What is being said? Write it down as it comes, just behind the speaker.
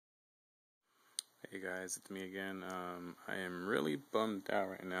Hey guys, it's me again. I am really bummed out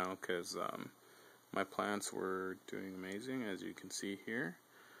right now because my plants were doing amazing, as you can see here.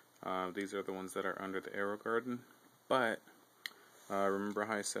 These are the ones that are under the arrow garden, but remember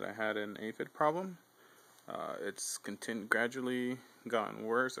how I said I had an aphid problem? It's gradually gotten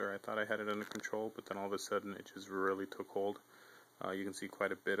worse, or I thought I had it under control, but then all of a sudden it just really took hold. You can see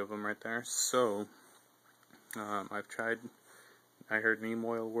quite a bit of them right there. So I've tried. I heard neem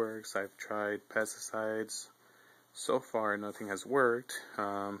oil works. I've tried pesticides. So far, nothing has worked.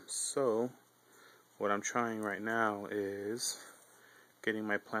 So what I'm trying right now is getting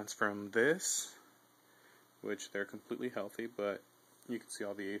my plants from this, which they're completely healthy, but you can see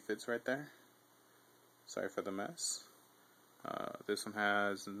all the aphids right there. Sorry for the mess. This one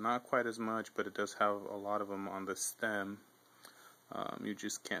has not quite as much, but it does have a lot of them on the stem. You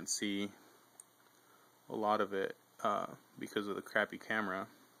just can't see a lot of it because of the crappy camera.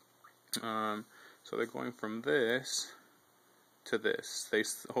 So they're going from this to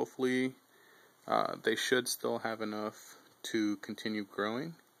this. Hopefully they should still have enough to continue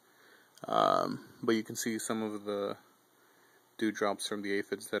growing, but you can see some of the dewdrops from the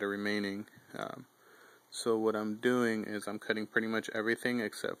aphids that are remaining. So what I'm doing is I'm cutting pretty much everything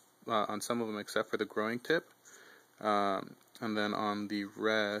except on some of them except for the growing tip, and then on the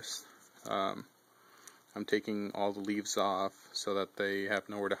rest I'm taking all the leaves off so that they have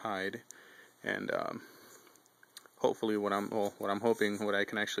nowhere to hide. And hopefully what I'm hoping, what I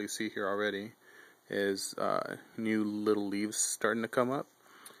can actually see here already, is new little leaves starting to come up.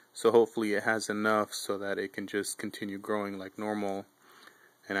 So hopefully it has enough so that it can just continue growing like normal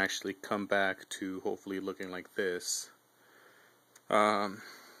and actually come back to hopefully looking like this. So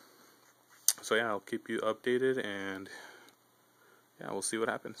yeah, I'll keep you updated, and yeah, we'll see what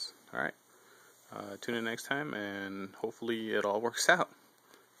happens. Alright, tune in next time, and hopefully it all works out.